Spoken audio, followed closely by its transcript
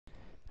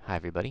Hi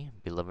everybody,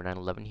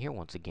 Beloved911 here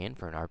once again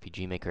for an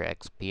RPG Maker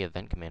XP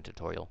event command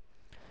tutorial.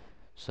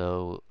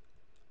 So,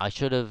 I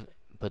should have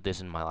put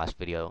this in my last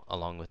video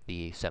along with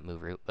the set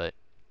move route, but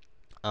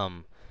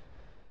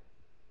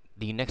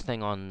the next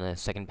thing on the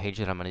second page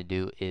that I'm going to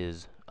do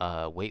is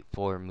wait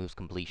for moves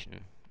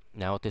completion.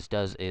 Now what this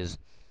does is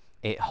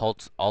it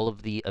halts all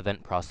of the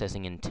event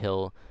processing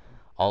until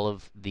all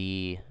of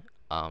the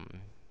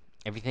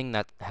everything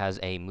that has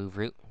a move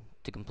route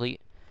to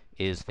complete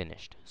is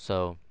finished.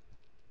 So,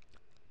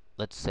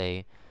 let's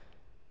say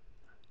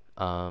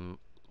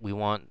we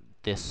want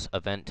this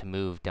event to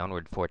move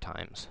downward 4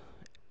 times.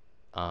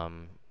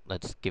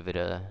 Let's give it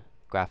a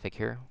graphic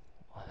here.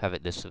 Have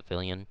it this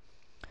civilian.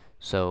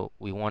 So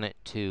we want it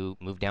to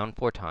move down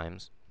 4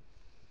 times.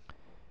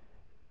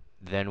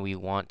 Then we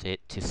want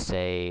it to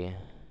say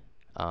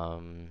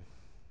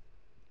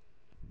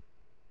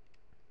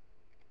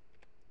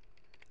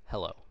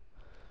hello.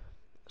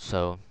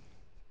 So,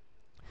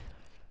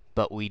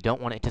 but we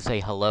don't want it to say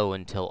hello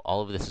until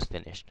all of this is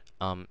finished.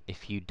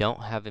 If you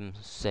don't have him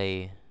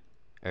say,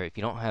 or if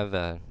you don't have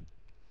a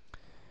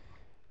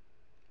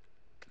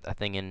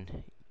thing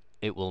in,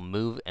 it will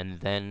move and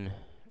then,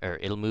 or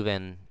it'll move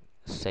and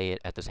say it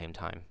at the same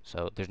time.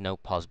 So there's no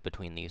pause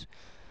between these.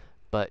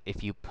 But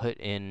if you put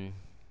in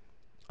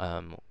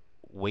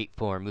wait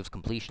for moves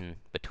completion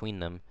between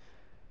them,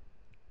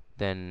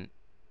 then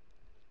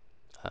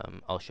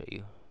I'll show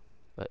you.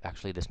 But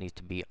actually, this needs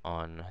to be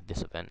on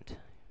this event.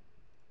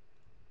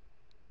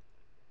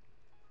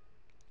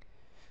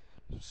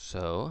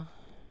 So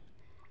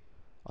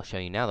I'll show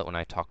you now that when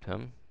I talk to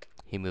him,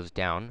 he moves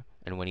down,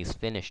 and when he's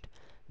finished,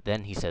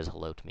 then he says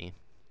hello to me.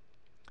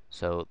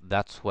 So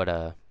that's what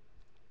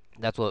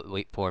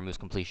wait for moves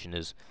completion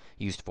is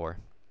used for.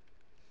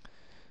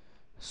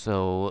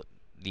 So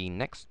the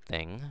next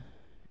thing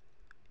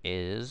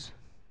is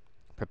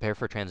prepare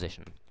for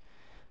transition.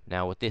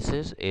 Now what this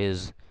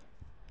is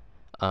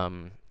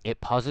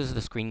it pauses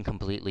the screen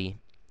completely,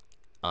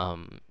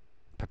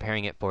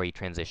 preparing it for a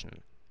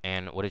transition.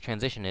 And what a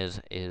transition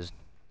is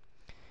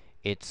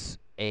it's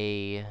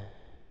a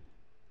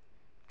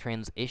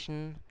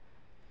transition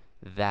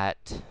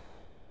that,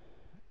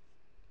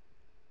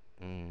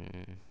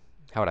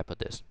 how would I put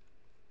this?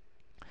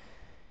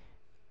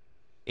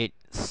 It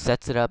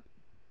sets it up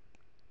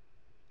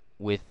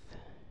with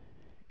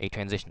a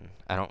transition.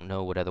 I don't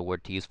know what other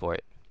word to use for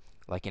it.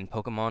 Like in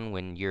Pokemon,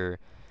 when you're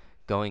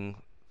going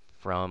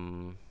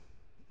from,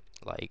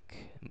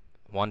 like,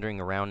 wandering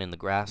around in the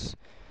grass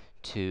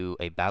to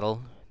a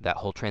battle, that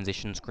whole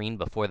transition screen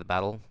before the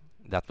battle,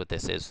 that's what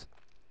this is.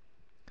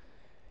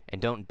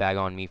 And don't bag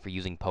on me for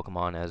using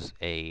Pokemon as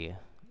a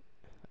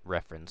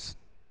reference.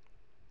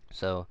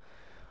 So,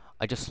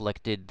 I just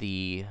selected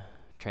the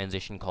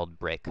transition called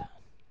Break.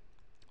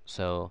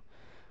 So,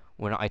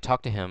 when I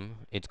talk to him,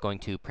 it's going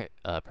to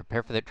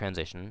prepare for the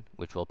transition,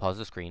 which will pause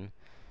the screen,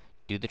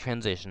 do the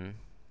transition,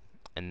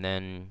 and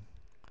then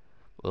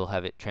we'll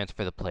have it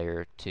transfer the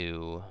player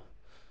to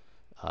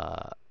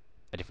a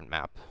different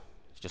map.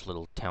 It's just a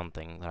little town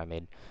thing that I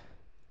made.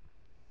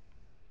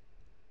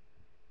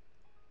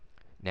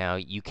 Now,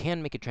 you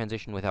can make a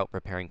transition without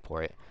preparing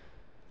for it,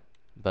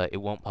 but it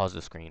won't pause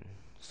the screen.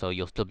 So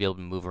you'll still be able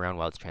to move around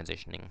while it's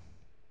transitioning.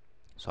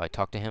 So I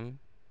talk to him.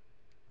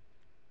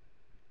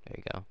 There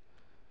you go.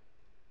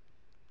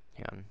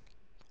 Hang on.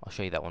 I'll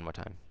show you that one more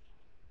time.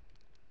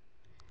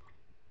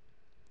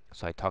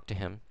 So I talk to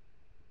him.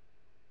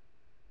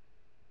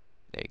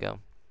 There you go.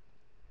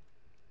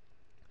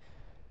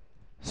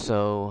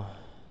 So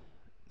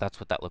that's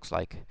what that looks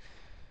like.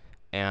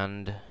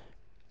 And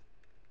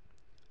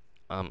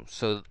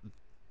so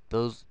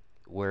those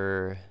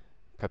were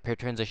prepare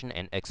transition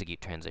and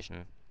execute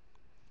transition.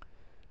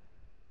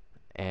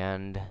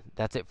 And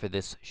that's it for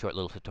this short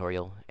little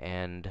tutorial.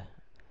 And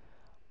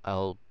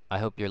I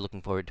hope you're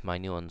looking forward to my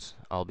new ones.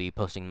 I'll be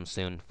posting them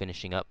soon,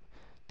 finishing up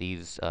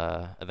these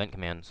event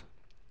commands.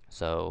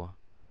 So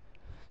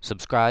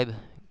subscribe,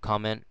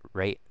 comment,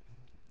 rate,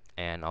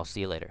 and I'll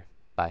see you later.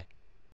 Bye.